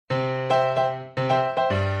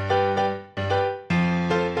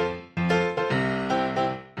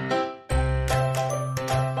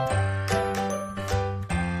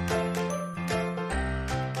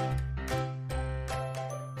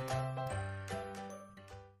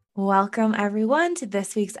Welcome, everyone, to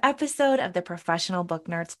this week's episode of the Professional Book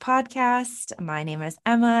Nerds podcast. My name is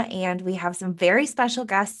Emma, and we have some very special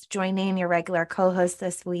guests joining your regular co-host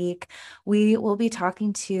this week. We will be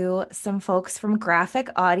talking to some folks from Graphic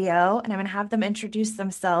Audio, and I'm going to have them introduce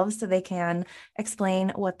themselves so they can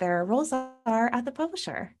explain what their roles are at the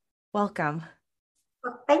publisher. Welcome.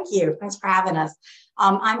 Well, thank you. Thanks for having us.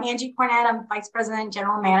 I'm Angie Cornett. I'm Vice President and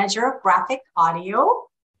General Manager of Graphic Audio,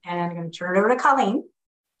 and I'm going to turn it over to Colleen.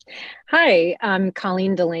 Hi, I'm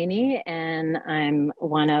Colleen Delaney, and I'm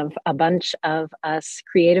one of a bunch of us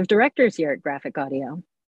creative directors here at Graphic Audio.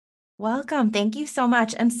 Welcome. Thank you so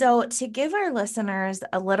much. And so to give our listeners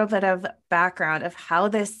a little bit of background of how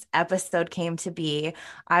this episode came to be,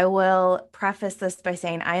 I will preface this by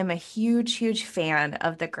saying I am a huge fan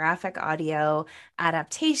of the Graphic Audio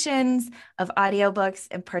adaptations of audiobooks,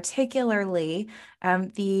 and particularly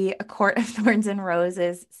the Court of Thorns and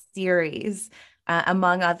Roses series.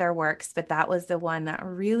 Among other works, but that was the one that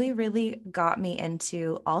really got me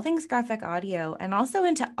into all things graphic audio and also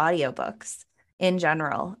into audiobooks in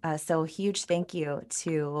general. So huge thank you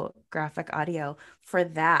to Graphic Audio for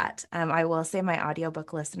that. I will say my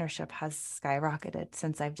audiobook listenership has skyrocketed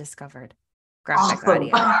since I've discovered Graphic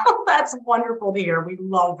Audio. That's wonderful to hear. We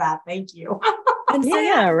love that. Thank you. And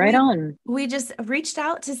so, right on. We just reached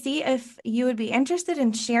out to see if you would be interested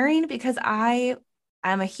in sharing, because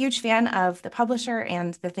I'm a huge fan of the publisher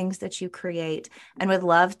and the things that you create, and would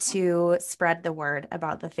love to spread the word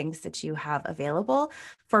about the things that you have available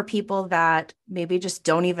for people that maybe just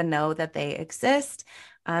don't even know that they exist.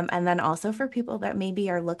 And then also for people that maybe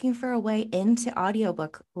are looking for a way into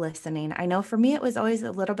audiobook listening. I know for me, it was always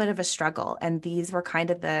a little bit of a struggle, and these were kind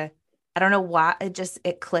of I don't know why,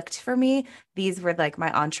 it clicked for me. These were like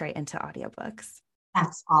my entree into audiobooks.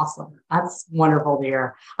 That's awesome. That's wonderful to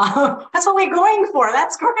hear. That's what we're going for.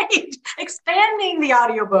 That's great. Expanding the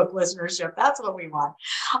audiobook listenership. That's what we want.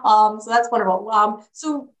 So that's wonderful.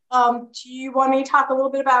 Do you want me to talk a little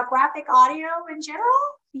bit about graphic audio in general?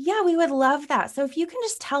 Yeah, we would love that. So if you can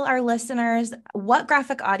just tell our listeners what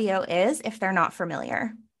graphic audio is, if they're not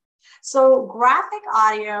familiar. So graphic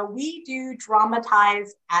audio, we do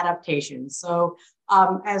dramatized adaptations. So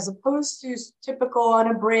as opposed to typical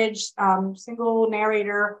unabridged single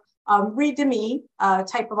narrator, read to me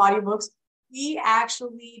type of audiobooks, we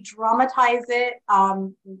actually dramatize it,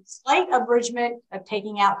 slight abridgment of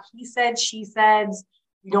taking out he said, she says.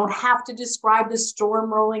 You don't have to describe the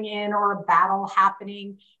storm rolling in or a battle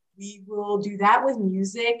happening. We will do that with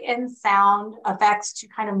music and sound effects to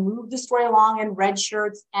kind of move the story along, and red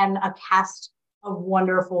shirts and a cast of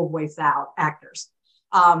wonderful voice actors.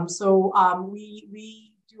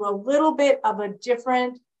 We do a little bit of a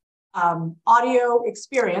different audiobook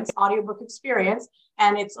experience,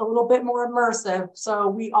 and it's a little bit more immersive. So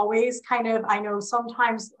we always I know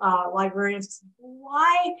sometimes librarians,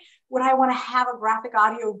 why would I want to have a graphic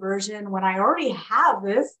audio version when I already have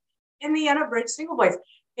this in the unabridged single voice?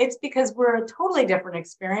 It's because we're a totally different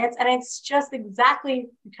experience. And it's just exactly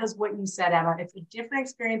because what you said, Emma, it's a different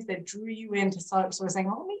experience that drew you into sort of saying,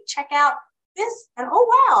 let me check out this. And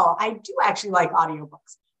oh, wow, I do actually like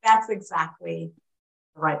audiobooks. That's exactly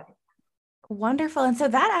the right thing. Wonderful. And so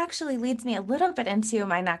that actually leads me a little bit into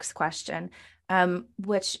my next question,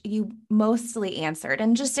 which you mostly answered,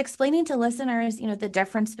 and just explaining to listeners, the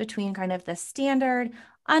difference between kind of the standard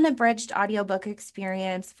unabridged audiobook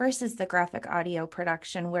experience versus the graphic audio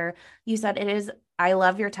production, where you said it is, I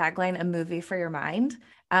love your tagline, a movie for your mind,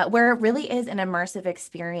 where it really is an immersive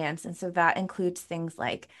experience. And so that includes things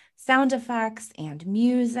like sound effects and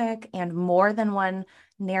music and more than one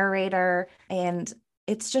narrator. And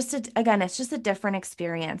it's just a different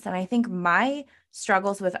experience. And I think my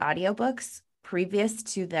struggles with audiobooks previous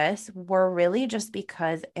to this were really just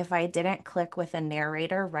because if I didn't click with a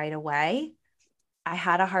narrator right away, I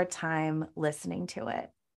had a hard time listening to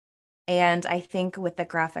it. And I think with the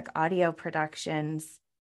graphic audio productions,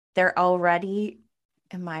 they're already,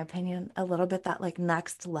 in my opinion, a little bit that like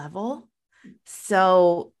next level.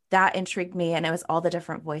 So that intrigued me, and it was all the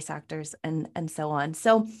different voice actors and so on.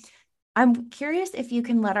 So I'm curious if you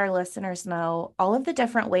can let our listeners know all of the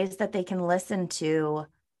different ways that they can listen to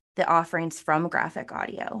the offerings from Graphic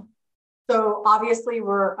Audio. So obviously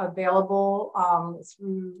we're available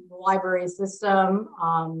through the library system,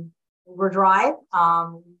 Overdrive.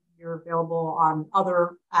 You're available on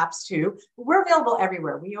other apps too. We're available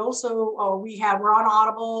everywhere. We also, we're on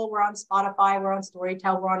Audible, we're on Spotify, we're on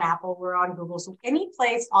Storytel, we're on Apple, we're on Google. So any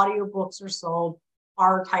place audiobooks are sold,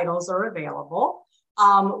 our titles are available.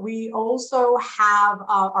 We also have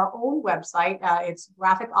our own website. It's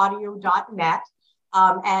graphicaudio.net.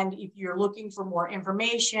 And if you're looking for more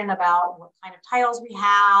information about what kind of titles we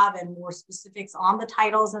have and more specifics on the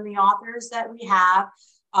titles and the authors that we have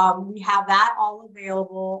that all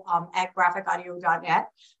available at graphicaudio.net.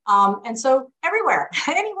 And so everywhere,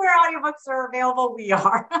 anywhere audiobooks are available, we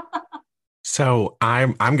are. So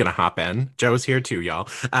I'm gonna hop in. Joe's here too, y'all.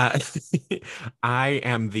 I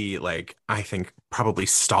am the I think probably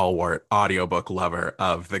stalwart audiobook lover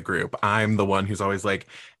of the group. I'm the one who's always like,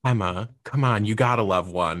 Emma, come on, you gotta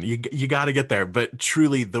love one. You gotta get there. But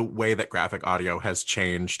truly, the way that graphic audio has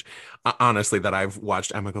changed, honestly, that I've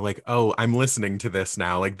watched Emma go like, oh, I'm listening to this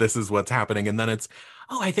now. Like this is what's happening, and then it's,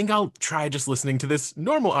 oh, I think I'll try just listening to this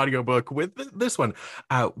normal audiobook with this one.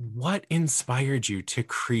 What inspired you to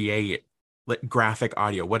create graphic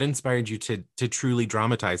audio? What inspired you to truly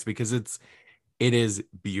dramatize? Because it is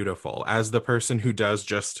beautiful. As the person who does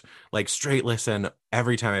just like straight listen,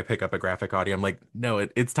 every time I pick up a graphic audio, I'm like, no,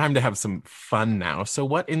 it's time to have some fun now. So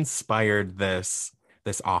what inspired this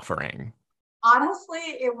offering?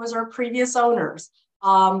 Honestly, it was our previous owners.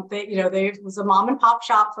 They was a mom and pop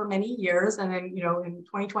shop for many years, and then in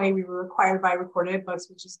 2020 we were acquired by Recorded Books,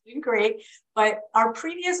 which has been great. But our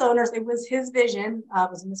previous owners, it was his vision. It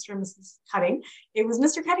was Mr. and Mrs. Cutting. It was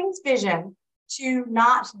Mr. Cutting's vision to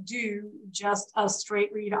not do just a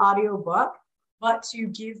straight read audiobook, but to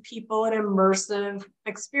give people an immersive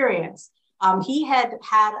experience. He had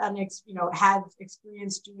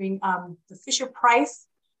experience doing the Fisher Price.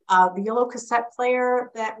 The yellow cassette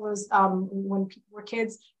player that was when people were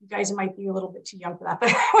kids. You guys might be a little bit too young for that, but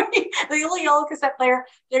the little yellow cassette player,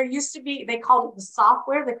 there used to be, they called it the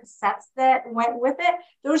software, the cassettes that went with it.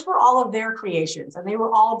 Those were all of their creations, and they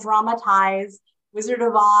were all dramatized. Wizard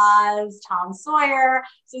of Oz, Tom Sawyer.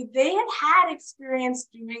 So they had experience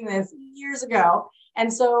doing this years ago.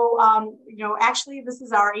 And so, actually, this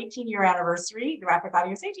is our 18-year anniversary. Graphic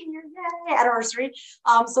Audio's 18-year anniversary.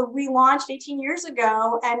 So we launched 18 years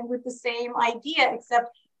ago, and with the same idea,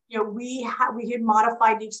 except we had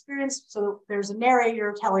modified the experience. So there's a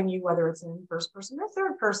narrator telling you, whether it's in first person or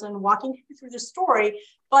third person, walking you through the story.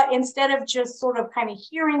 But instead of just sort of kind of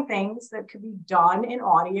hearing things that could be done in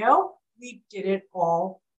audio, we did it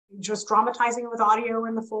all just dramatizing it with audio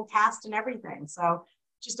and the full cast and everything. So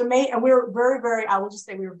just amazing. And we were I will just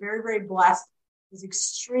say we were very, very blessed. It was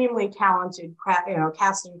extremely talented,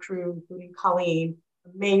 cast and crew, including Colleen,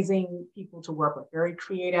 amazing people to work with, very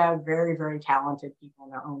creative, very, very talented people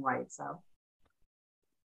in their own right. So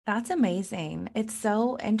that's amazing. It's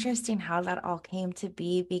so interesting how that all came to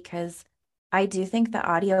be, because I do think the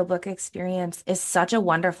audiobook experience is such a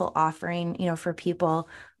wonderful offering, for people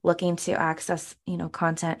looking to access,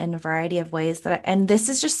 content in a variety of ways and this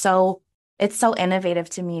is just it's so innovative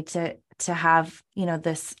to me to have,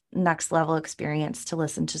 this next level experience to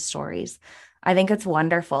listen to stories. I think it's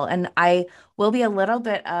wonderful. And I will be a little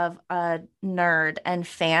bit of a nerd and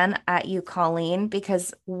fan at you, Colleen,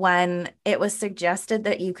 because when it was suggested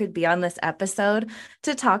that you could be on this episode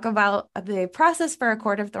to talk about the process for A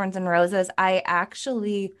Court of Thorns and Roses, I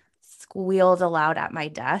actually squealed aloud at my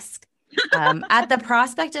desk at the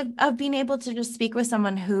prospect of being able to just speak with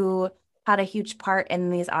someone who had a huge part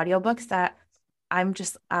in these audiobooks that I'm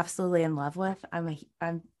just absolutely in love with.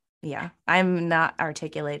 I'm not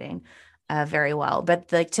articulating very well, but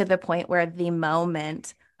to the point where the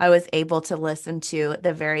moment I was able to listen to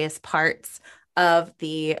the various parts of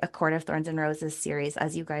the A Court of Thorns and Roses series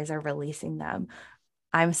as you guys are releasing them,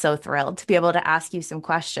 I'm so thrilled to be able to ask you some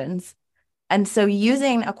questions. And so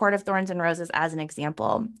using A Court of Thorns and Roses as an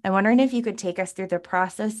example, I'm wondering if you could take us through the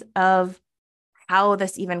process of how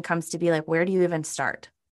this even comes to be. Like, where do you even start?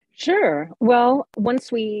 Sure. Well,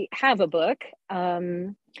 once we have a book,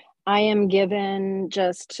 I am given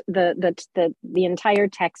just the entire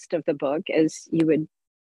text of the book, as you would,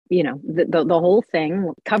 the whole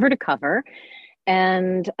thing, cover to cover.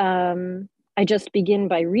 And I just begin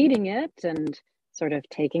by reading it and sort of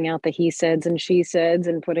taking out the he saids and she saids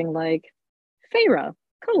and putting like Feyre,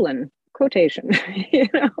 quotation,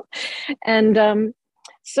 And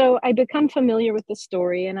so I become familiar with the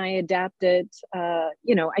story and I adapt it. I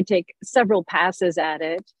take several passes at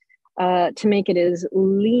it to make it as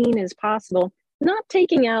lean as possible, not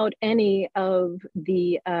taking out any of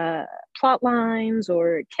the plot lines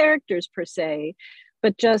or characters per se,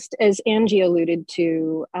 but just as Angie alluded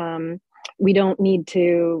to, we don't need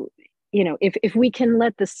to, if we can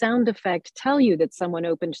let the sound effect tell you that someone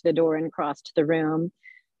opened the door and crossed the room,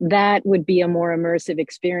 that would be a more immersive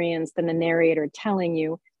experience than the narrator telling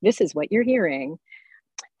you, this is what you're hearing.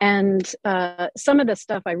 And some of the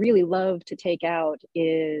stuff I really love to take out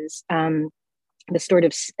is the sort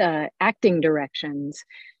of acting directions,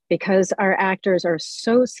 because our actors are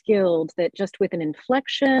so skilled that just with an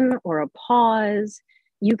inflection or a pause,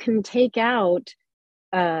 you can take out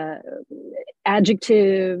uh,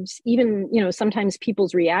 adjectives, even, sometimes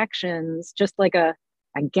people's reactions, just like a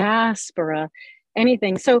gasp or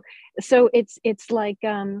anything. So it's like,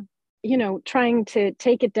 trying to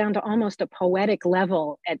take it down to almost a poetic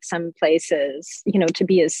level at some places, to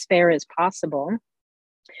be as spare as possible.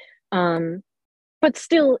 But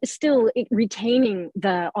still retaining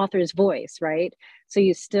the author's voice, right? So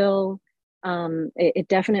you still, it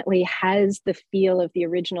definitely has the feel of the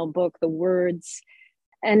original book, the words.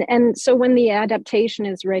 And so when the adaptation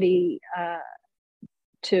is ready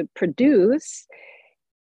to produce,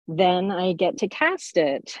 then I get to cast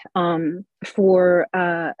it. For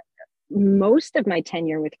most of my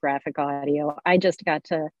tenure with GraphicAudio, I just got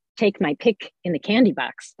to take my pick in the candy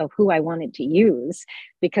box of who I wanted to use,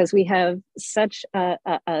 because we have such a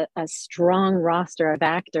strong roster of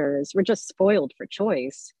actors. We're just spoiled for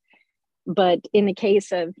choice. But in the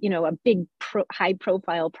case of, a big high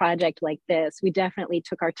profile project like this, we definitely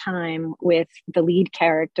took our time with the lead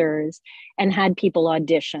characters and had people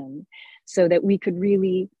audition so that we could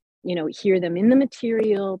really, hear them in the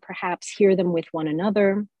material, perhaps hear them with one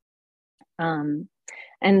another. And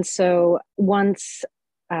so once,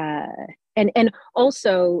 and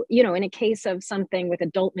also, in a case of something with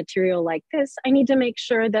adult material like this, I need to make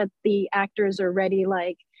sure that the actors are ready.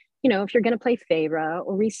 Like, if you're going to play Feyre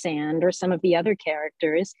or Rhysand or some of the other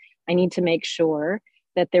characters, I need to make sure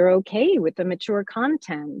that they're okay with the mature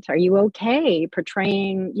content. Are you okay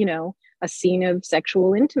portraying, a scene of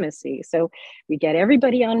sexual intimacy? So we get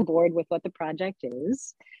everybody on board with what the project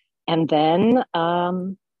is, and then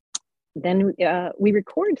we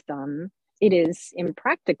record them. It is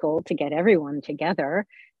impractical to get everyone together,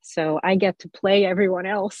 so I get to play everyone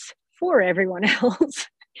else for everyone else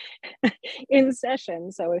in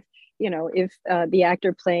session. So if the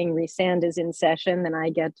actor playing Rhysand is in session, then I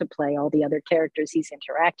get to play all the other characters he's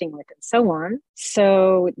interacting with, and so on.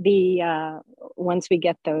 So once we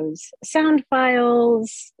get those sound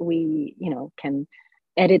files, we can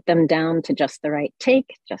edit them down to just the right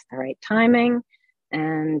take, just the right timing.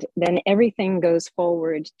 And then everything goes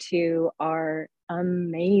forward to our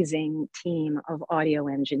amazing team of audio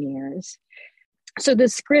engineers. So the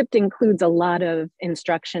script includes a lot of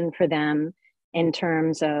instruction for them in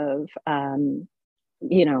terms of, it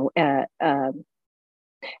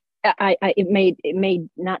may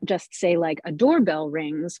not just say like a doorbell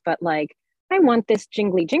rings, but like, I want this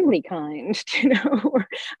jingly jingly kind, or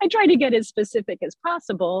I try to get as specific as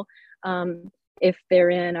possible. If they're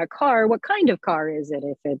in a car, what kind of car is it?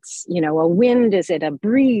 If it's, a wind, is it a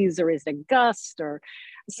breeze or is it a gust? Or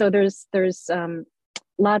so there's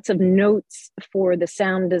lots of notes for the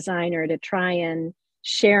sound designer to try and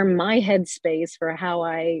share my headspace for how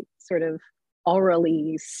I sort of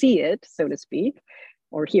orally see it, so to speak,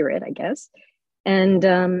 or hear it, I guess. And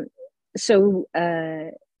so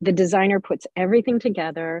the designer puts everything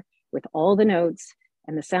together with all the notes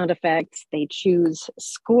and the sound effects. They choose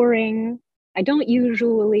scoring. I don't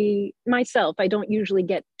usually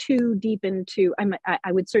get too deep into,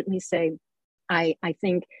 I would certainly say, I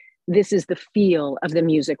think this is the feel of the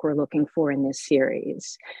music we're looking for in this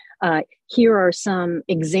series. Here are some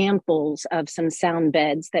examples of some sound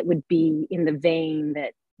beds that would be in the vein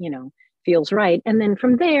that, feels right. And then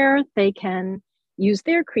from there, they can use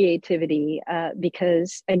their creativity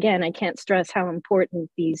because, again, I can't stress how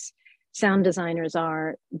important these sound designers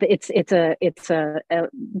are. It's a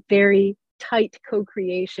very tight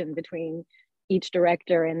co-creation between each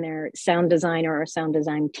director and their sound designer or sound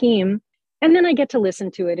design team. And then I get to listen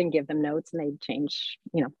to it and give them notes, and they change,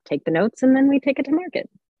 take the notes, and then we take it to market.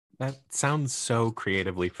 That sounds so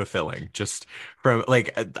creatively fulfilling. Just from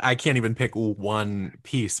like, I can't even pick one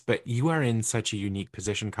piece, but you are in such a unique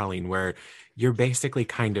position, Colleen, where you're basically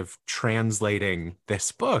kind of translating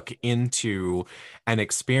this book into an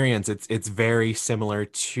experience. It's very similar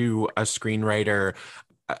to a screenwriter.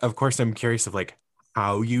 Of course, I'm curious of like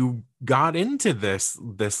how you got into this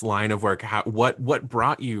line of work. What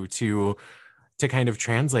brought you to kind of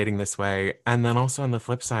translating this way? And then also on the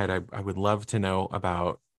flip side, I would love to know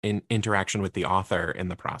about interaction with the author in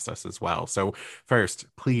the process as well. So first,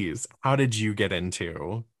 please, how did you get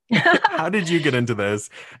into this?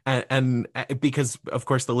 And because of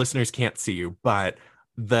course the listeners can't see you, but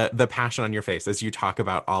the passion on your face as you talk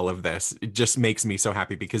about all of this, it just makes me so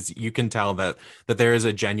happy, because you can tell that there is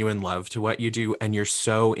a genuine love to what you do, and you're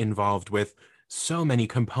so involved with so many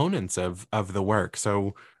components of the work.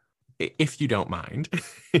 So if you don't mind.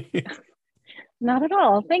 Not at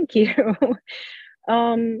all. Thank you.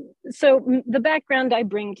 The background I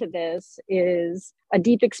bring to this is a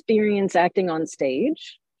deep experience acting on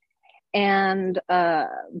stage. And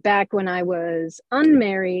back when I was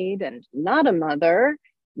unmarried and not a mother,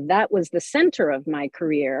 that was the center of my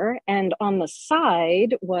career. And on the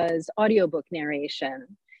side was audiobook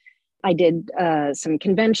narration. I did some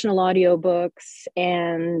conventional audiobooks,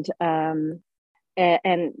 and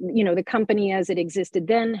the company as it existed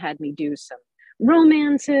then had me do some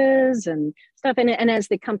romances and stuff. And as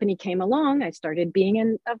the company came along, I started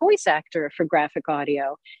being a voice actor for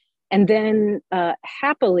GraphicAudio. And then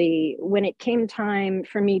happily, when it came time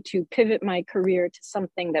for me to pivot my career to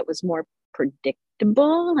something that was more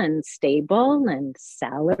predictable and stable and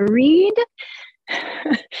salaried,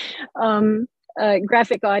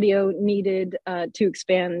 GraphicAudio needed to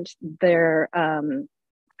expand their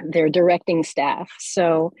directing staff.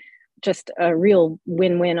 So just a real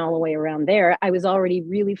win-win all the way around there. I was already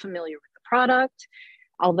really familiar with the product,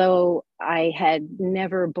 although I had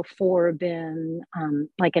never before been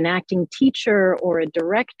like an acting teacher or a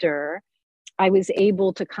director. I was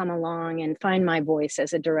able to come along and find my voice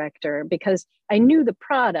as a director because I knew the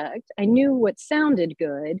product, I knew what sounded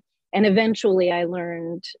good, and eventually I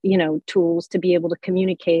learned, tools to be able to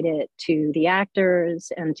communicate it to the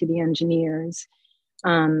actors and to the engineers.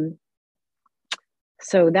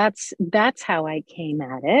 So that's how I came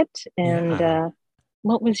at it. And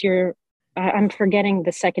what was your? I'm forgetting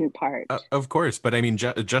the second part. Of course, but I mean,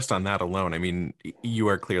 just on that alone, I mean, you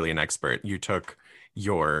are clearly an expert. You took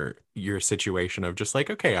your situation of just like,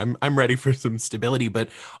 okay, I'm ready for some stability, but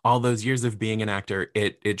all those years of being an actor,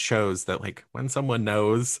 it shows that like when someone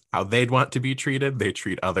knows how they'd want to be treated, they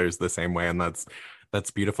treat others the same way, and that's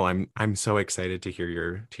beautiful. I'm so excited to hear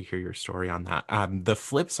your story on that. The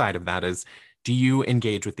flip side of that is, do you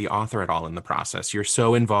engage with the author at all in the process? You're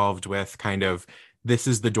so involved with kind of, this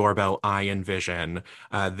is the doorbell I envision.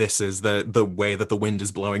 This is the way that the wind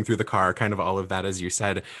is blowing through the car, kind of all of that, as you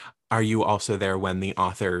said. Are you also there when the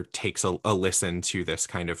author takes a listen to this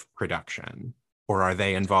kind of production? Or are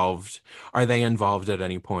they involved? Are they involved at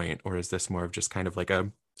any point? Or is this more of just kind of like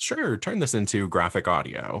a, sure, turn this into graphic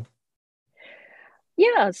audio?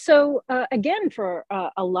 Yeah, so again, for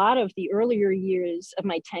a lot of the earlier years of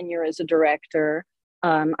my tenure as a director,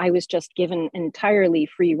 I was just given entirely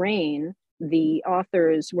free rein. The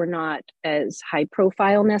authors were not as high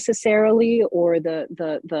profile necessarily, or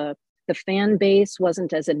the fan base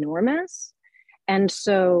wasn't as enormous. And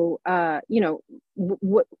so,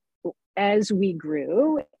 as we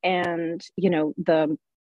grew and, the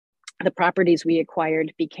properties we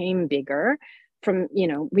acquired became bigger,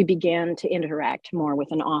 we began to interact more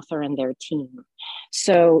with an author and their team.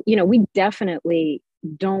 So, we definitely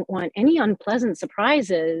don't want any unpleasant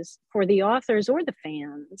surprises for the authors or the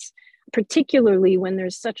fans, particularly when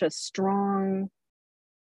there's such a strong,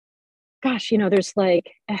 there's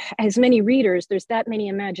like as many readers, there's that many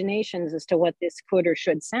imaginations as to what this could or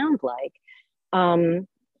should sound like.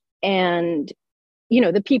 And,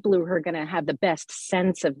 the people who are going to have the best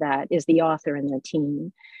sense of that is the author and their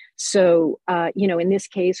team. So, in this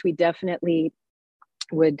case, we definitely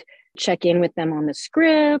would check in with them on the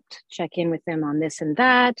script, check in with them on this and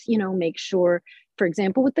that, make sure, for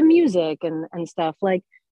example, with the music and stuff, like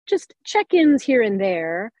just check-ins here and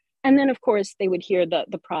there. And then, of course, they would hear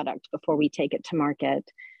the product before we take it to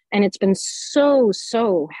market. And it's been so,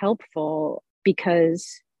 so helpful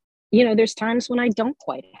because, there's times when I don't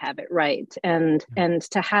quite have it right. And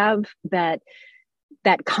to have that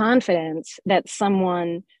confidence that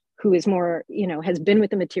someone who is more, has been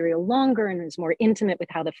with the material longer and is more intimate with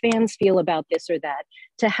how the fans feel about this or that,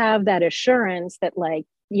 to have that assurance that like,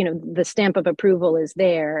 the stamp of approval is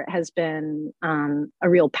there has been a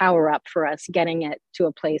real power up for us getting it to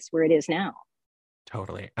a place where it is now.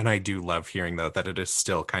 Totally. And I do love hearing though that it is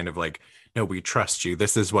still kind of like, no, we trust you.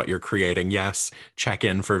 This is what you're creating. Yes, check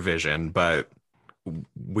in for vision, but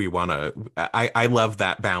we want to, I love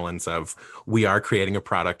that balance of, we are creating a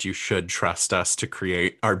product. You should trust us to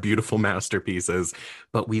create our beautiful masterpieces,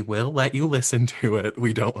 but we will let you listen to it.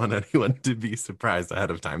 We don't want anyone to be surprised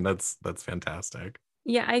ahead of time. That's fantastic.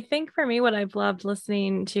 Yeah, I think for me, what I've loved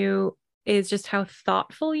listening to is just how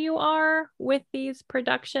thoughtful you are with these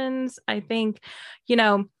productions. I think,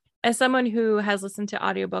 as someone who has listened to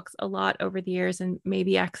audiobooks a lot over the years and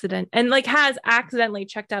maybe has accidentally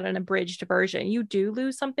checked out an abridged version, you do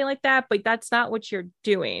lose something like that, but that's not what you're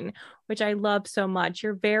doing, which I love so much.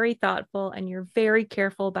 You're very thoughtful and you're very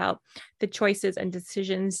careful about the choices and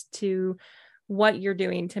decisions to what you're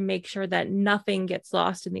doing to make sure that nothing gets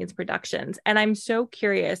lost in these productions. And I'm so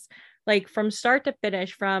curious, like from start to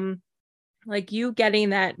finish, from like you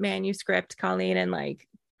getting that manuscript, Colleen, and like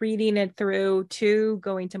reading it through to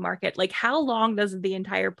going to market? Like, how long does the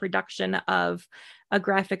entire production of a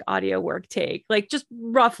graphic audio work take? Like, just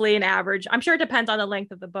roughly an average. I'm sure it depends on the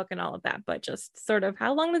length of the book and all of that, but just sort of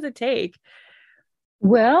how long does it take?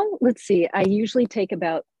 Well, let's see. I usually take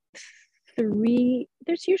about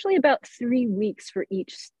there's usually about 3 weeks for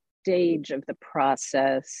each stage of the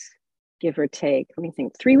process, give or take. Let me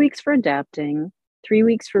think. 3 weeks for adapting, 3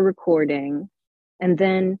 weeks for recording, and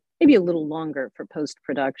then maybe a little longer for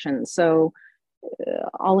post-production. So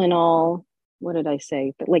all in all, what did I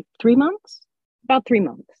say? But like 3 months? About 3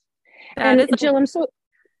 months. That And is Jill, I'm so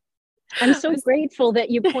grateful that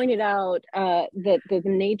you pointed out that the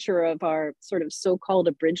nature of our sort of so-called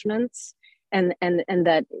abridgments, and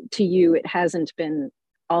that to you it hasn't been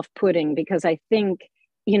off-putting, because I think,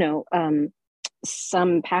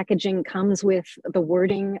 some packaging comes with the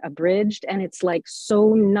wording abridged, and it's like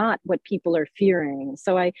so not what people are fearing.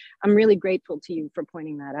 So I'm really grateful to you for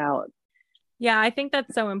pointing that out. Yeah, I think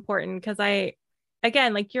that's so important because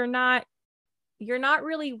again, like you're not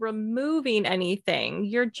really removing anything.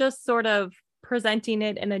 You're just sort of presenting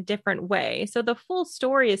it in a different way. So the full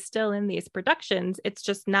story is still in these productions. It's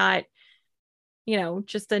just not,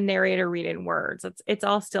 just a narrator reading words. It's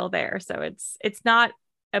all still there. So it's not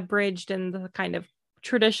abridged in the kind of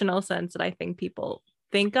traditional sense that I think people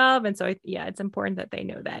think of. And so it's important that they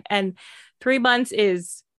know that. And 3 months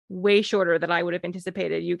is way shorter than I would have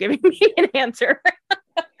anticipated you giving me an answer.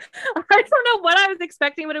 I don't know what I was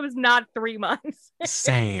expecting, but it was not 3 months.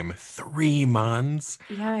 Same. 3 months.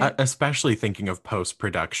 Yeah. Especially thinking of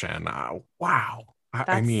post-production. Wow.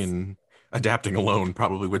 I mean, adapting alone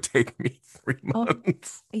probably would take me 3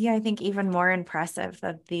 months. Yeah, I think even more impressive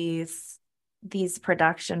that these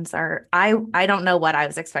productions are, I don't know what I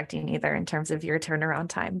was expecting either in terms of your turnaround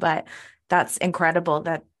time, but that's incredible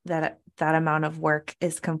that amount of work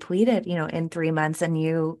is completed, in 3 months, and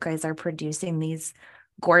you guys are producing these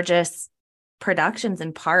gorgeous productions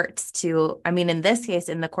and parts to, I mean, in this case,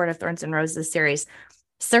 in the Court of Thorns and Roses series,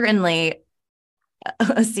 certainly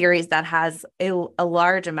a series that has a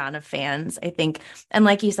large amount of fans, I think. And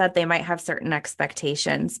like you said, they might have certain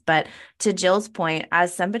expectations. But to Jill's point,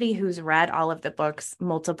 as somebody who's read all of the books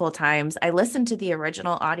multiple times, I listened to the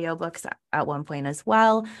original audiobooks at one point as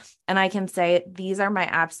well. And I can say these are my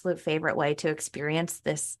absolute favorite way to experience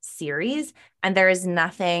this series. And there is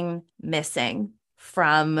nothing missing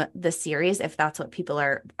from the series if that's what people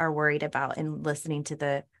are worried about in listening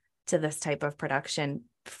to this type of production.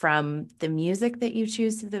 From the music that you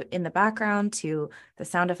choose in the background to the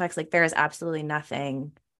sound effects, like there is absolutely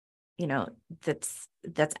nothing, that's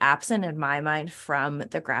absent in my mind from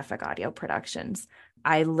the graphic audio productions.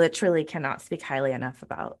 I literally cannot speak highly enough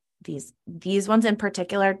about these ones in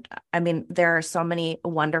particular. I mean, there are so many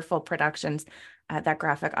wonderful productions that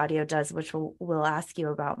graphic audio does, which we'll ask you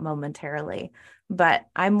about momentarily. But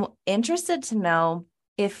I'm interested to know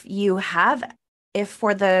if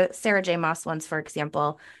for the Sarah J. Maas ones, for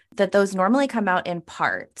example, that those normally come out in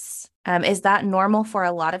parts. Is that normal for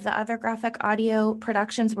a lot of the other graphic audio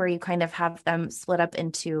productions where you kind of have them split up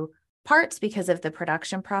into parts because of the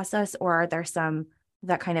production process, or are there some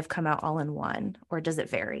that kind of come out all in one, or does it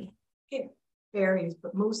vary? It varies,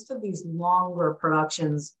 but most of these longer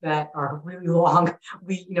productions that are really long,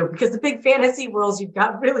 because the big fantasy worlds, you've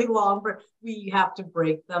got really long, but we have to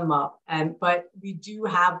break them up. But we do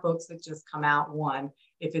have books that just come out one.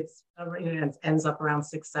 If it ends up around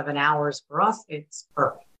 6-7 hours for us, it's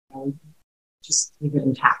perfect. Just leave it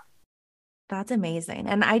intact. That's amazing.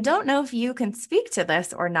 And I don't know if you can speak to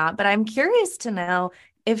this or not, but I'm curious to know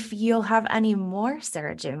if you'll have any more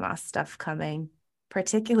Sarah J. Maas stuff coming,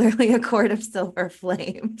 particularly A Court of Silver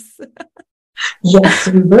Flames. Yes,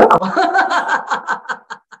 we will.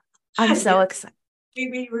 I'm so excited.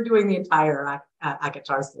 We're doing the entire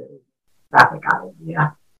ACOTAR series, graphic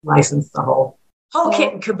audio, licensed the whole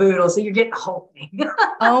kit and caboodle, so you're getting the whole thing.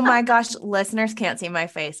 Oh my gosh, listeners can't see my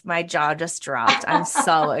face. My jaw just dropped. I'm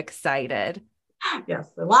so excited. Yes,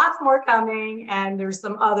 so lots more coming, and there's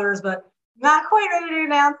some others, but not quite ready to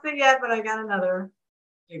announce it yet, but I got another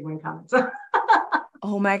big one coming.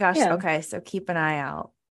 Oh my gosh. Yeah. Okay, so keep an eye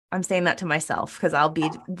out. I'm saying that to myself because I'll be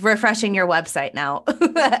refreshing your website now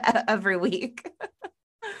every week.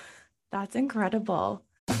 That's incredible.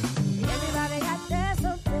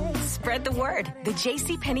 Spread the word. The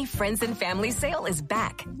JCPenney Friends and Family Sale is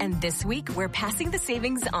back. And this week, we're passing the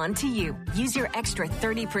savings on to you. Use your extra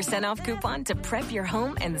 30% off coupon to prep your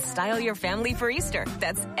home and style your family for Easter.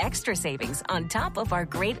 That's extra savings on top of our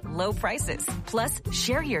great low prices. Plus,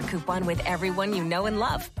 share your coupon with everyone you know and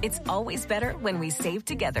love. It's always better when we save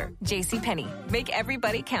together. JCPenney. Make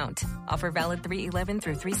everybody count. Offer valid 3/11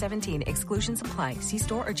 through 3/17. Exclusions apply. See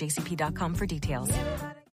store or jcp.com for details.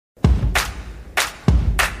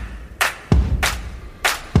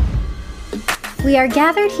 We are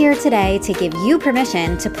gathered here today to give you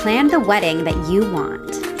permission to plan the wedding that you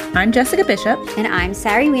want. I'm Jessica Bishop. And I'm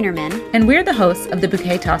Sari Wienerman. And we're the hosts of the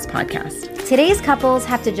Bouquet Toss podcast. Today's couples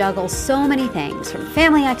have to juggle so many things, from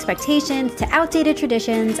family expectations to outdated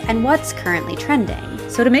traditions and what's currently trending.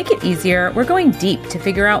 So to make it easier, we're going deep to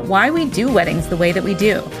figure out why we do weddings the way that we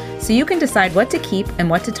do, so you can decide what to keep and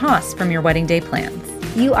what to toss from your wedding day plans.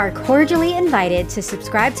 You are cordially invited to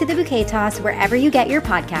subscribe to the Bouquet Toss wherever you get your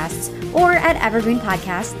podcasts or at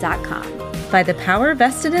evergreenpodcast.com. By the power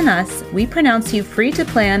vested in us, we pronounce you free to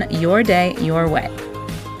plan your day your way.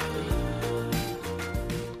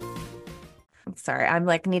 Sorry, I'm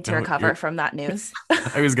like, need to recover from that news.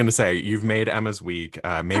 I was going to say, you've made Emma's week,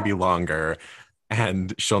 maybe longer,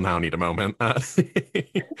 and she'll now need a moment.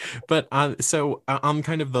 But so on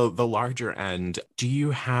kind of the larger end, do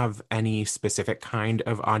you have any specific kind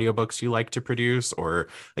of audiobooks you like to produce, or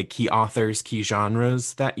like key authors, key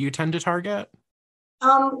genres that you tend to target?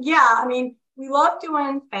 Yeah, I mean, we love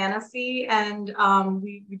doing fantasy, and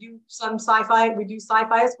we do some sci-fi. We do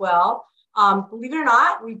sci-fi as well. Believe it or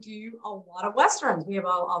not, we do a lot of Westerns. We have a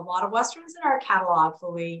lot of Westerns in our catalog,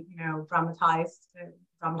 fully, dramatized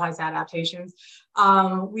adaptations.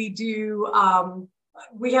 We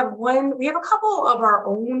have a couple of our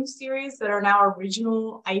own series that are now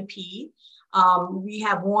original IP. We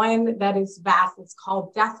have one that is vast. It's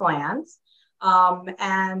called Deathlands.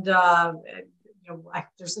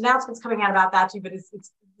 There's announcements coming out about that too, but it's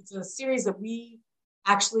a series that we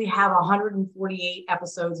actually have 148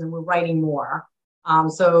 episodes, and we're writing more.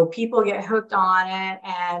 So people get hooked on it,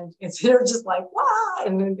 and they're just like, wow,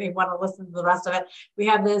 and then they want to listen to the rest of it. We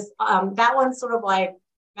have this, that one's sort of like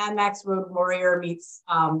Mad Max Road Warrior meets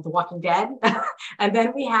The Walking Dead. And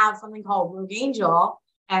then we have something called Rogue Angel,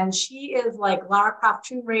 and she is like Lara Croft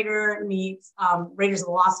Tomb Raider meets Raiders of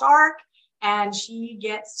the Lost Ark. And she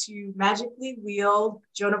gets to magically wield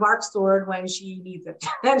Joan of Arc's sword when she needs it.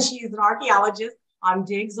 And she's an archaeologist on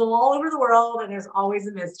digs all over the world, and there's always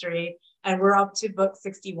a mystery. And we're up to book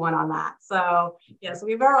 61 on that. So so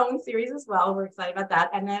we have our own series as well. We're excited about that.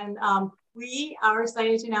 And then we are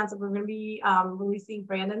excited to announce that we're going to be releasing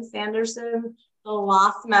Brandon Sanderson, The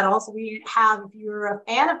Lost Metal. So we have, if you're a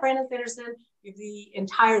fan of Brandon Sanderson, this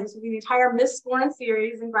will be the entire Mistborn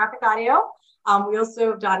series in GraphicAudio. We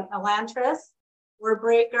also have done Elantris,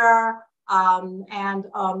 Wordbreaker, and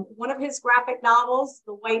one of his graphic novels,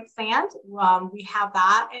 The White Sand. We have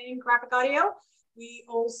that in GraphicAudio. We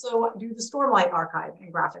also do the Stormlight archive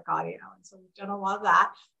in GraphicAudio, and so we've done a lot of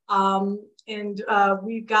that.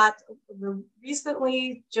 We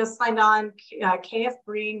recently just signed on KF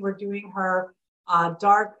Green. We're doing her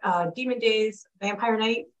Dark Demon Days, Vampire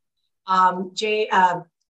Night, the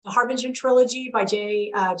Harbinger trilogy by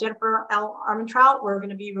Jennifer L. Armentrout. We're going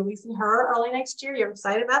to be releasing her early next year. You're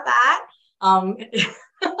excited about that? I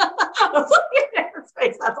was looking at her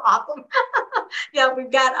face. That's awesome. Yeah,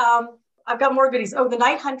 we've got. I've got more goodies. Oh, The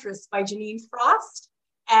Night Huntress by Janine Frost,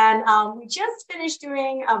 and we just finished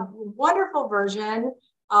doing a wonderful version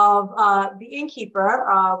of The Innkeeper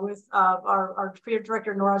with our creative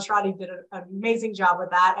director Nora Trotty did an amazing job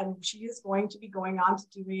with that, and she is going to be going on to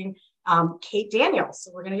doing Kate Daniels.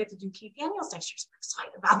 So we're going to get to do Kate Daniels next year. So we're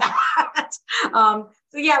excited about that.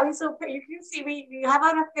 So you can see we have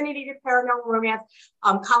an affinity to paranormal romance.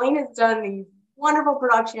 Colleen has done these wonderful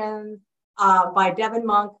productions by Devin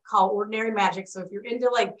Monk called Ordinary Magic. So if you're into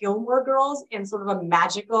like Gilmore Girls in sort of a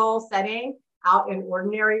magical setting out in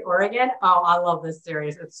Ordinary Oregon, oh, I love this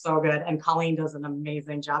series. It's so good. And Colleen does an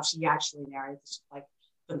amazing job. She actually narrates like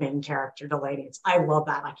the main character, Delaney. I love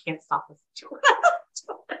that. I can't stop listening to her.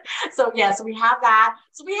 So we have that.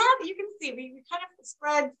 So we have, you can see, we kind of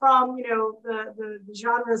spread from, the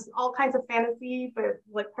genres, all kinds of fantasy, but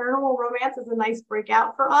like paranormal romance is a nice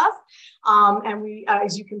breakout for us. And we,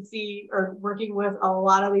 as you can see, are working with a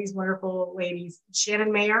lot of these wonderful ladies,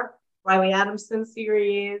 Shannon Mayer, Riley Adamson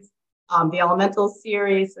series, the Elemental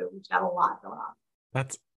series. So we've got a lot going on.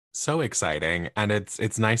 That's so exciting. And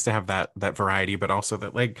it's nice to have that variety, but also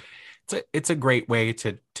that like, it's a great way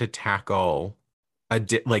to tackle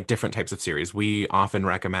like different types of series. We often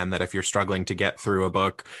recommend that if you're struggling to get through a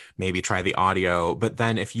book, maybe try the audio. But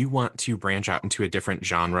then if you want to branch out into a different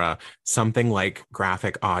genre, something like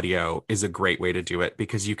graphic audio is a great way to do it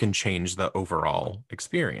because you can change the overall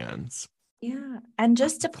experience. Yeah. And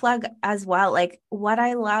just to plug as well, like what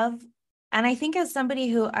I love, and I think as somebody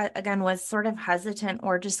who, again, was sort of hesitant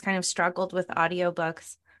or just kind of struggled with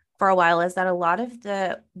audiobooks for a while, is that a lot of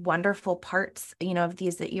the wonderful parts, of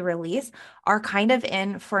these that you release are kind of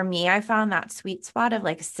in, for me, I found that sweet spot of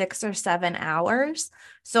like 6 or 7 hours.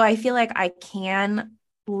 So I feel like I can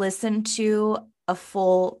listen to a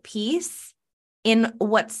full piece in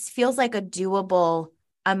what feels like a doable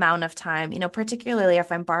amount of time, particularly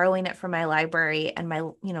if I'm borrowing it from my library and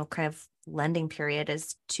my, kind of lending period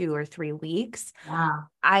is 2 or 3 weeks. Wow.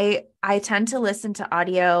 I tend to listen to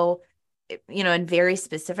audio, in very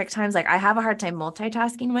specific times. Like I have a hard time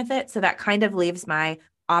multitasking with it. So that kind of leaves my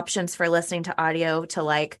options for listening to audio to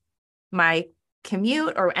like my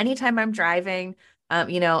commute or anytime I'm driving,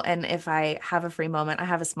 and if I have a free moment. I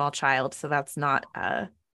have a small child, so that's not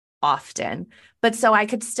often. But so I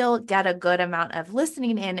could still get a good amount of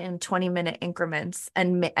listening in 20-minute increments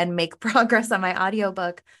and make progress on my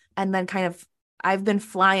audiobook. And then I've been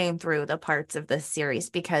flying through the parts of this series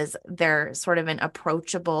because they're sort of an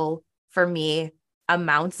approachable for me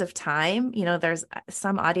amounts of time. There's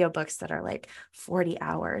some audiobooks that are like 40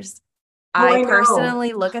 hours. Oh, I I know.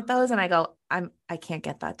 personally look at those and I go, I can't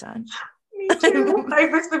get that done. Me too. I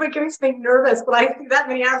wish they would get me nervous, but I see that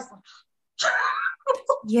many hours.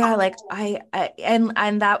 Yeah, like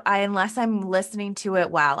unless I'm listening to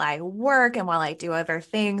it while I work and while I do other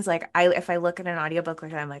things, like if I look at an audiobook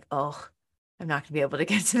like that, I'm like, oh, I'm not gonna be able to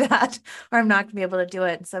get to that, or I'm not gonna be able to do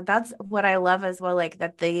it. So that's what I love as well, like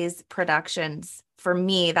that these productions, for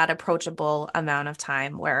me, that approachable amount of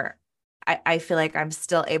time where I feel like I'm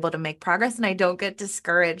still able to make progress and I don't get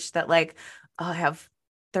discouraged that like, oh, I have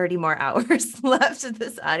 30 more hours left of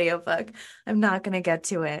this audiobook. I'm not gonna get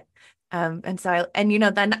to it. And so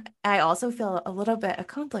then I also feel a little bit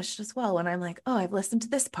accomplished as well when I'm like, oh, I've listened to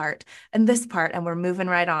this part, and we're moving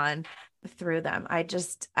right on through them.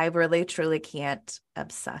 I really truly can't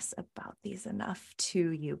obsess about these enough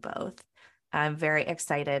to you both. I'm very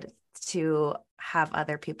excited to have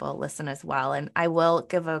other people listen as well. And I will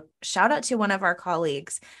give a shout out to one of our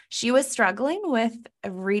colleagues. She was struggling with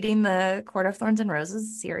reading the Court of Thorns and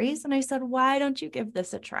Roses series. And I said, why don't you give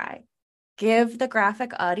this a try? Give the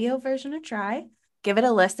graphic audio version a try, give it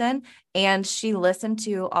a listen. And she listened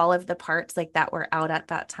to all of the parts like that were out at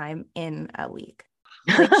that time in a week.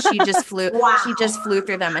 Like she just flew, Wow. she just flew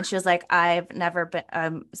through them. And she was like, I've never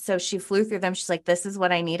been, so she flew through them. She's like, this is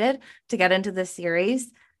what I needed to get into this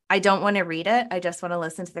series. I don't want to read it. I just want to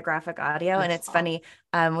listen to the graphic audio. And it's funny.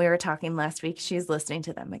 We were talking last week, she's listening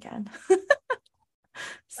to them again.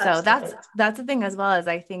 So that's the thing as well, as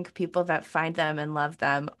I think people that find them and love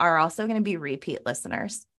them are also going to be repeat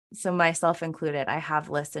listeners. So myself included, I have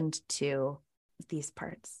listened to these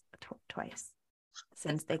parts twice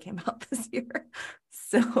since they came out this year.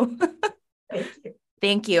 So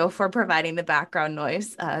thank you for providing the background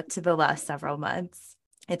noise to the last several months.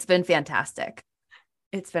 It's been fantastic.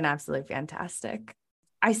 It's been absolutely fantastic.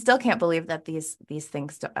 I still can't believe that these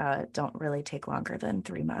things don't really take longer than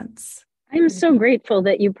 3 months. I'm so grateful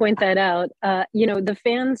that you point that out. The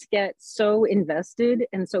fans get so invested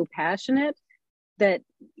and so passionate that,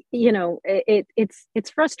 it's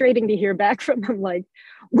frustrating to hear back from them like,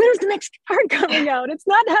 when's the next part coming out? It's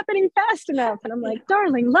not happening fast enough. And I'm like,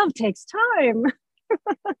 darling, love takes time.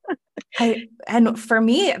 And for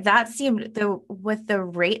me, that seemed with the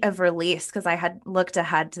rate of release, because I had looked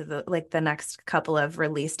ahead to the next couple of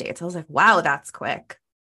release dates. I was like, wow, that's quick.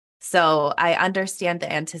 So I understand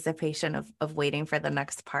the anticipation of waiting for the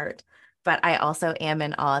next part, but I also am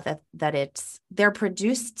in awe that they're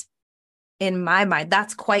produced, in my mind,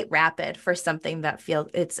 that's quite rapid for something that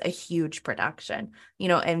it's a huge production,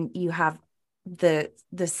 and you have the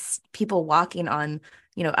people walking on,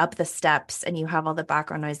 up the steps, and you have all the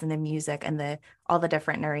background noise and the music and all the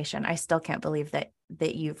different narration. I still can't believe that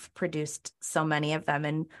you've produced so many of them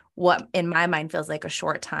in what in my mind feels like a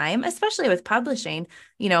short time, especially with publishing.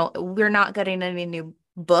 We're not getting any new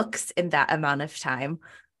books in that amount of time.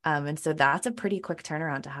 And so that's a pretty quick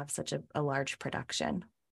turnaround to have such a large production.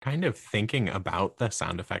 Kind of thinking about the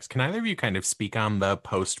sound effects, can either of you kind of speak on the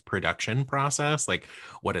post-production process, like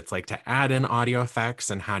what it's like to add in audio effects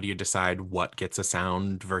and how do you decide what gets a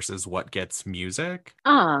sound versus what gets music?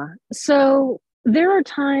 So there are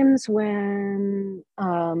times when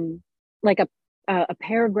like a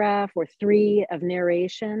paragraph or 3 of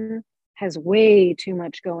narration has way too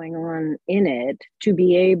much going on in it to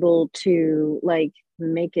be able to like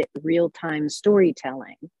make it real-time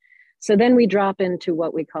storytelling. So then we drop into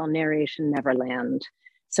what we call narration neverland.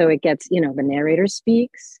 So it gets, the narrator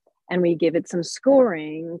speaks and we give it some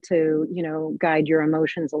scoring to, guide your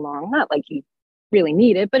emotions along. Not like you really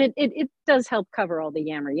need it, but it does help cover all the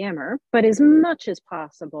yammer. But as much as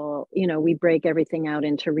possible, we break everything out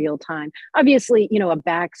into real time. Obviously, a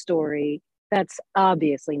backstory, that's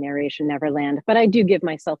obviously narration neverland, but I do give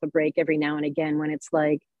myself a break every now and again when it's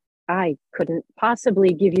like, I couldn't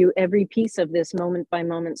possibly give you every piece of this moment by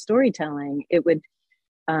moment storytelling. It would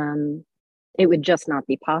just not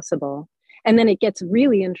be possible. And then it gets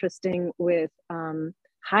really interesting with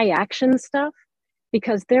high action stuff,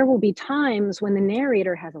 because there will be times when the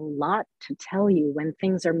narrator has a lot to tell you, when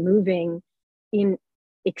things are moving in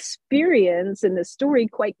experience in the story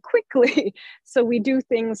quite quickly. So we do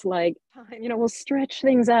things like, we'll stretch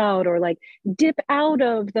things out or like dip out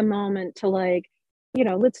of the moment to like,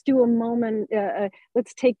 let's do a moment,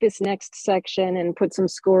 let's take this next section and put some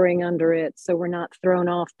scoring under it so we're not thrown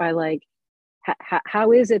off by like,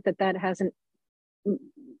 how is it that hasn't,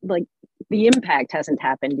 like the impact hasn't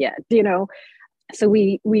happened yet, So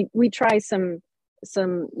we try some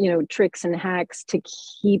tricks and hacks to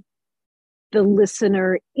keep the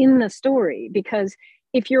listener in the story, because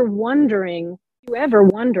if you ever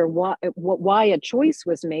wonder why a choice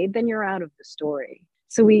was made, then you're out of the story.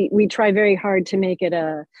 So we try very hard to make it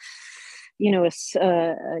an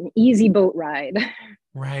easy boat ride.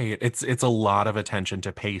 Right. It's a lot of attention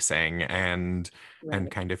to pacing and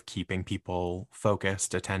Right. kind of keeping people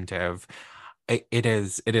focused, attentive. It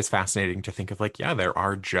is fascinating to think of like, yeah, there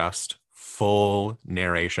are just full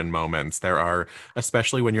narration moments. There are,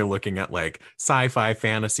 especially when you're looking at like sci-fi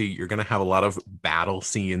fantasy, you're going to have a lot of battle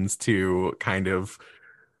scenes to kind of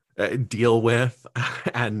deal with.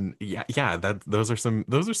 And that those are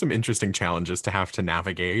some interesting challenges to have to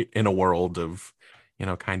navigate in a world of,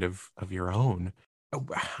 kind of your own. Oh,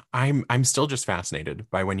 I'm still just fascinated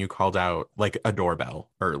by when you called out like a doorbell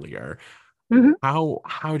earlier. Mm-hmm.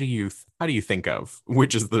 How do you think of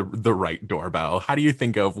which is the right doorbell? How do you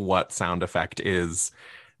think of what sound effect is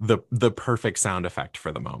the perfect sound effect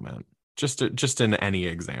for the moment? Just in any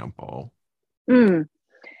example. Mm.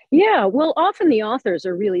 Yeah, well, often the authors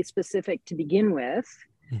are really specific to begin with.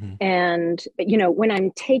 Mhm. And, when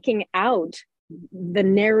I'm taking out the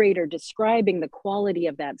narrator describing the quality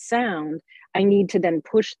of that sound, I need to then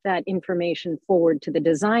push that information forward to the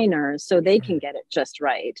designer so they can get it just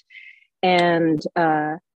right. And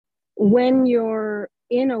when you're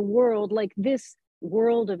in a world like this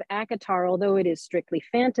world of ACOTAR, although it is strictly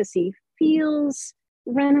fantasy, feels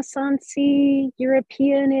Renaissance-y,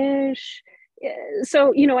 European-ish.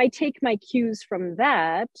 So, I take my cues from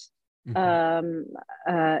that. Mhm.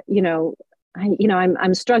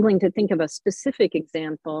 I'm struggling to think of a specific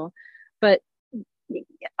example, but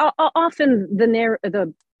often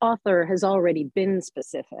the author has already been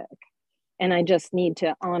specific, and I just need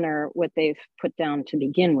to honor what they've put down to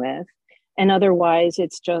begin with. And otherwise,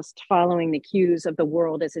 it's just following the cues of the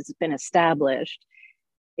world as it's been established.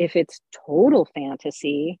 If it's total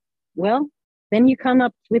fantasy, well, then you come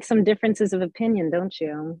up with some differences of opinion, don't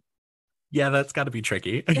you? Yeah, that's got to be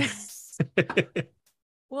tricky.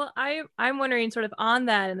 Well, I'm wondering sort of on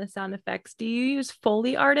that and the sound effects, do you use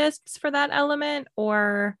Foley artists for that element,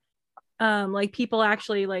 or like people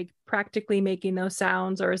actually like practically making those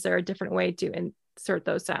sounds, or is there a different way to insert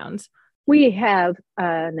those sounds? We have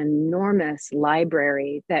an enormous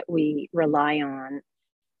library that we rely on.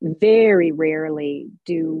 Very rarely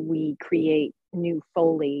do we create new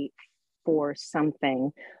Foley for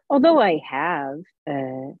something, although I have.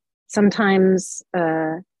 Sometimes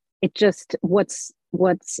it just what's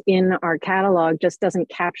in our catalog just doesn't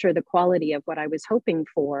capture the quality of what I was hoping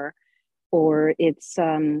for, or it's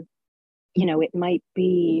it might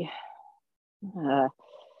be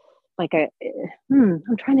like I'm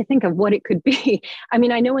trying to think of what it could be. I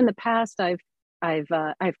mean, I know in the past I've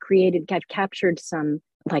captured some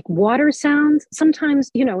like water sounds.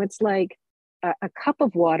 Sometimes it's like a cup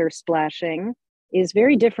of water splashing is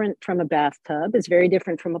very different from a bathtub, is very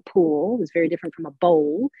different from a pool, is very different from a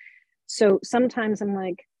bowl. So sometimes I'm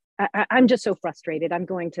like, I'm just so frustrated. I'm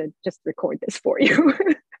going to just record this for you.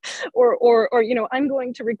 or I'm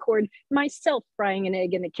going to record myself frying an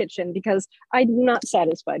egg in the kitchen because I'm not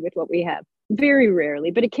satisfied with what we have. Very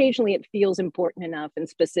rarely, but occasionally it feels important enough and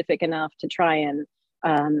specific enough to try and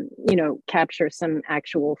capture some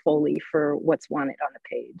actual Foley for what's wanted on the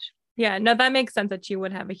page. Yeah, no, that makes sense that you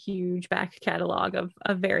would have a huge back catalog of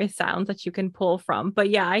various sounds that you can pull from. But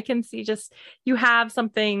yeah, I can see just you have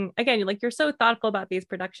something again, like you're so thoughtful about these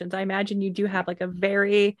productions. I imagine you do have like a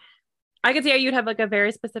very I could see how you'd have like a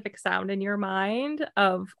very specific sound in your mind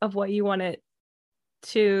of what you want it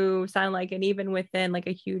to sound like. And even within like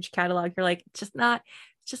a huge catalog, you're like, it's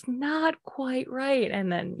just not quite right.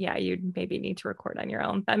 And then yeah, you'd maybe need to record on your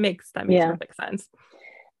own. That makes Yeah. perfect sense.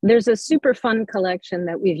 There's a super fun collection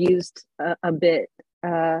that we've used a bit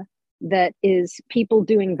that is people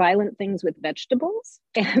doing violent things with vegetables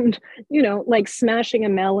and, like smashing a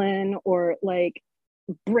melon or like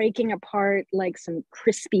breaking apart like some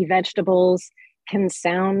crispy vegetables can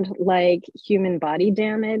sound like human body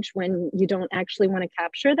damage when you don't actually want to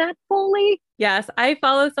capture that fully. Yes, I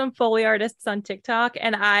follow some Foley artists on TikTok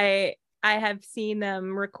and I have seen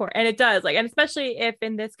them record and it does like and especially if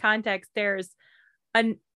in this context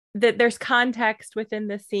an that there's context within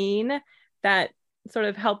the scene that sort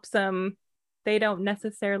of helps them. They don't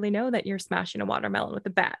necessarily know that you're smashing a watermelon with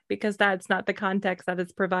a bat because that's not the context that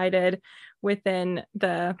is provided within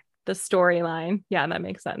the storyline. Yeah, that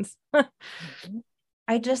makes sense.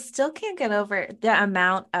 I just still can't get over the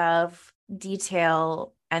amount of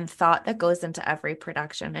detail and thought that goes into every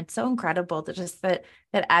production. It's so incredible that just that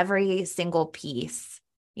every single piece,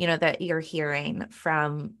 that you're hearing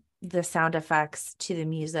from the sound effects to the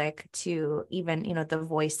music to even, the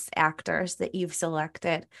voice actors that you've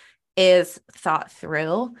selected is thought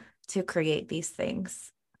through to create these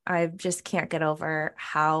things. I just can't get over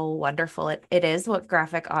how wonderful it is what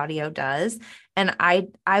graphic audio does. And I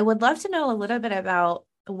would love to know a little bit about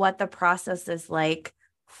what the process is like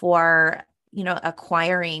for,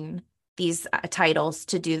 acquiring these titles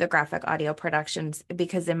to do the graphic audio productions,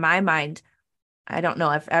 because in my mind, I don't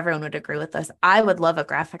know if everyone would agree with this. I would love a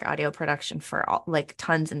graphic audio production for like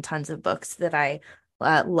tons and tons of books that I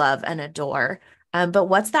love and adore. But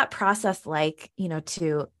what's that process like,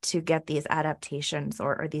 to get these adaptations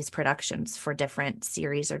or these productions for different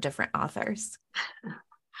series or different authors?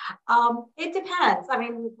 It depends. I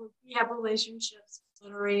mean, we have relationships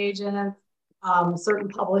with literary agents, certain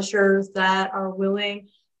publishers that are willing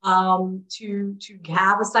to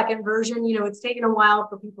have a second version. It's taken a while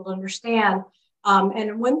for people to understand.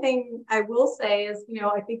 And one thing I will say is,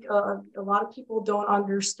 I think a lot of people don't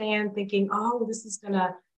understand thinking, oh, this is going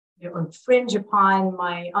to infringe upon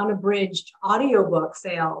my unabridged audiobook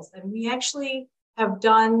sales. And we actually have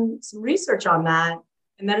done some research on that.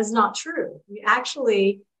 And that is not true. We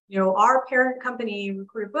actually, our parent company,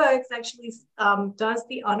 Recorded Books, actually does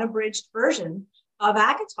the unabridged version of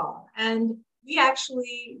ACOTAR. And we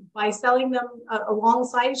actually, by selling them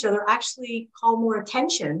alongside each other, actually call more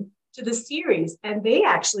attention to the series. And they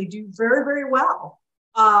actually do very, very well.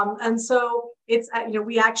 And so it's,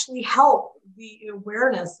 we actually help the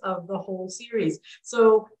awareness of the whole series.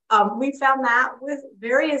 So we found that with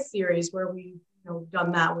various series where we've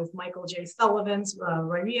done that with Michael J. Sullivan's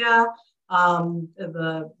Rhaenyra,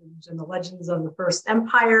 the Legends of the First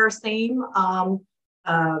Empire, same.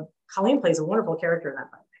 Colleen plays a wonderful character in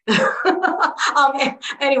that.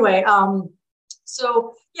 Anyway,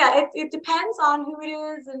 so yeah, it depends on who it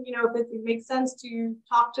is, and if it makes sense to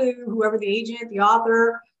talk to whoever the agent, the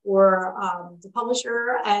author, or the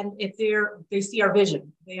publisher, and if they see our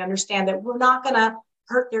vision, they understand that we're not going to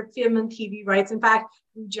hurt their film and TV rights. In fact,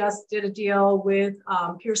 we just did a deal with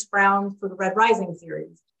Pierce Brown for the Red Rising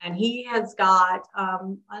series, and he has got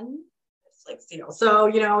Netflix deal. So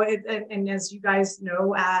and as you guys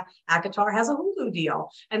know, ACOTAR has a Hulu deal,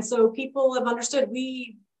 and so people have understood.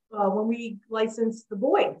 When we licensed The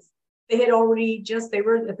Boys, they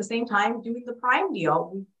were at the same time doing the Prime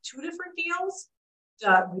deal. Two different deals.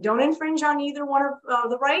 We don't infringe on either one of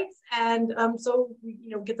the rights, and so we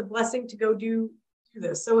get the blessing to go do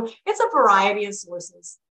this. So it's a variety of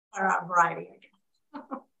sources, or a variety, I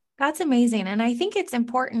guess. That's amazing. And I think it's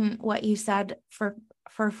important what you said for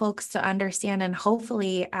folks to understand, and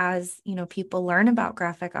hopefully as people learn about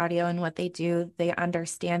graphic audio and what they do, they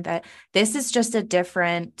understand that this is just a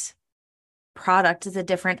different product, is a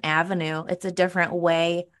different avenue. It's a different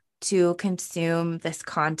way to consume this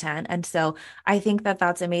content. And so I think that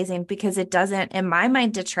that's amazing, because it doesn't, in my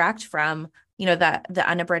mind, detract from the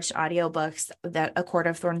unabridged audiobooks that A Court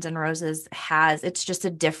of Thorns and Roses has. It's just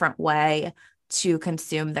a different way to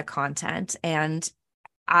consume the content. And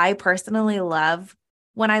I personally love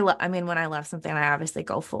when I love something, I obviously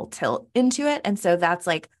go full tilt into it. And so that's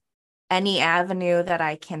like any avenue that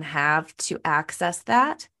I can have to access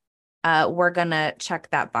that we're going to check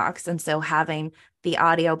that box. And so having the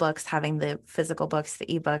audiobooks, having the physical books, the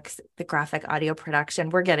ebooks, the graphic audio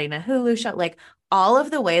production, we're getting a Hulu show, like all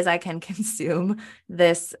of the ways I can consume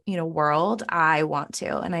this, world, I want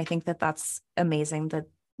to. And I think that that's amazing that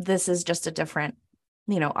this is just a different,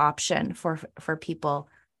 option for people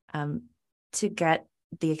to get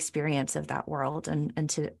the experience of that world and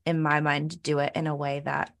to, in my mind, do it in a way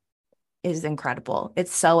that is incredible.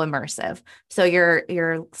 It's so immersive. So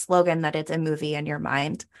your slogan that it's a movie in your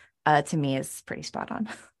mind, to me, is pretty spot on.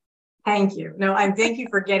 Thank you. No, I thank you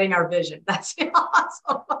for getting our vision. That's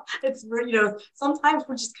awesome. It's, sometimes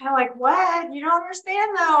we're just kind of like, what? You don't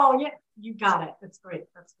understand though. Yeah, you got it. That's great.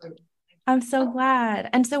 That's great. I'm so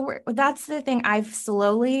glad. And so that's the thing. I've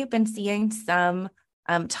slowly been seeing some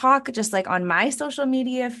talk just like on my social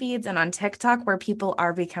media feeds and on TikTok where people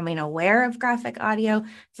are becoming aware of graphic audio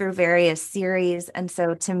through various series. And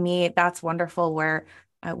so to me, that's wonderful where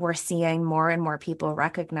we're seeing more and more people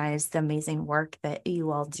recognize the amazing work that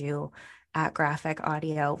you all do at Graphic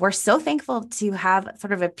Audio. We're so thankful to have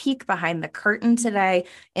sort of a peek behind the curtain today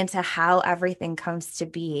into how everything comes to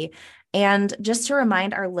be. And just to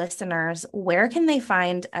remind our listeners, where can they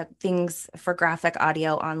find things for Graphic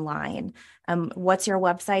Audio online? What's your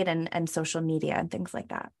website and social media and things like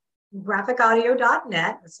that?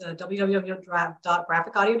 GraphicAudio.net. It's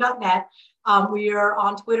www.graphicaudio.net. We are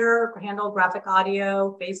on Twitter, handle Graphic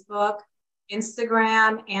Audio, Facebook,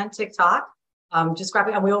 Instagram, and TikTok. Just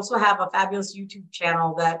Graphic. And we also have a fabulous YouTube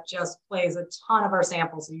channel that just plays a ton of our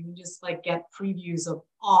samples. So you can just get previews of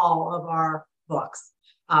all of our books.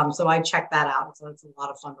 So I check that out. So it's a lot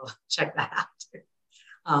of fun to check that out too.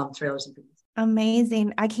 Trailers and previews.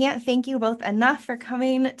 Amazing. I can't thank you both enough for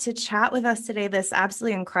coming to chat with us today. This is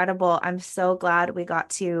absolutely incredible. I'm so glad we got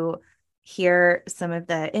to hear some of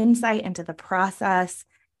the insight into the process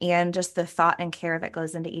and just the thought and care that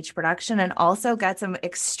goes into each production, and also get some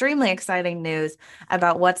extremely exciting news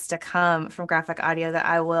about what's to come from Graphic Audio that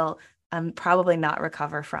I will probably not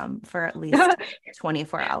recover from for at least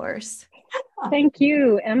 24 hours. Thank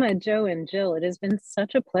you, Emma, Joe, and Jill. It has been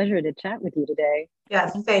such a pleasure to chat with you today.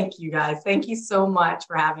 Yes, thank you guys. Thank you so much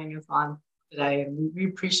for having us on today. And we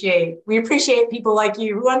appreciate people like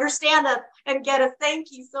you who understand us and get us. Thank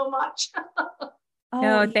you so much.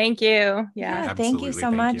 Oh, thank you. Yeah, thank you so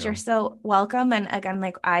much. You're so welcome. And again,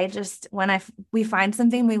 when we find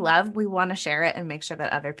something we love, we want to share it and make sure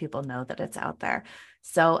that other people know that it's out there.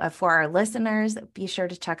 So for our listeners, be sure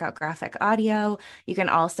to check out Graphic Audio. You can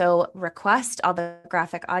also request all the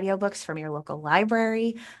graphic audio books from your local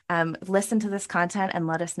library. Listen to this content and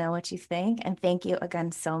let us know what you think. And thank you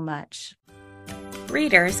again so much.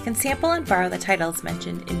 Readers can sample and borrow the titles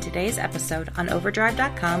mentioned in today's episode on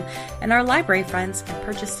overdrive.com, and our library friends can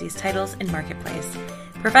purchase these titles in Marketplace.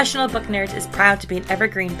 Professional Book Nerds is proud to be an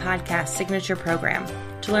Evergreen Podcast signature program.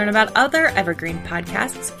 To learn about other Evergreen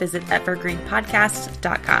podcasts, visit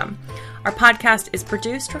evergreenpodcast.com. Our podcast is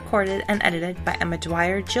produced, recorded, and edited by Emma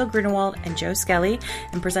Dwyer, Jill Grunewald, and Joe Skelly,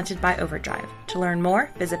 and presented by Overdrive. To learn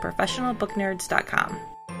more, visit professionalbooknerds.com.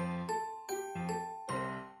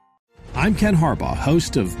 I'm Ken Harbaugh,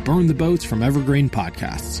 host of Burn the Boats from Evergreen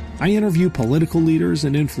Podcasts. I interview political leaders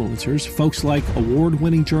and influencers, folks like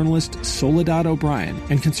award-winning journalist Soledad O'Brien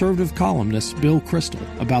and conservative columnist Bill Kristol,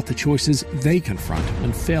 about the choices they confront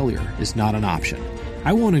when failure is not an option.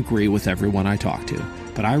 I won't agree with everyone I talk to,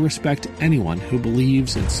 but I respect anyone who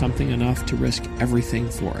believes in something enough to risk everything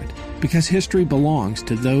for it. Because history belongs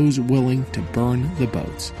to those willing to burn the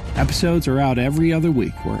boats. Episodes are out every other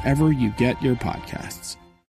week wherever you get your podcasts.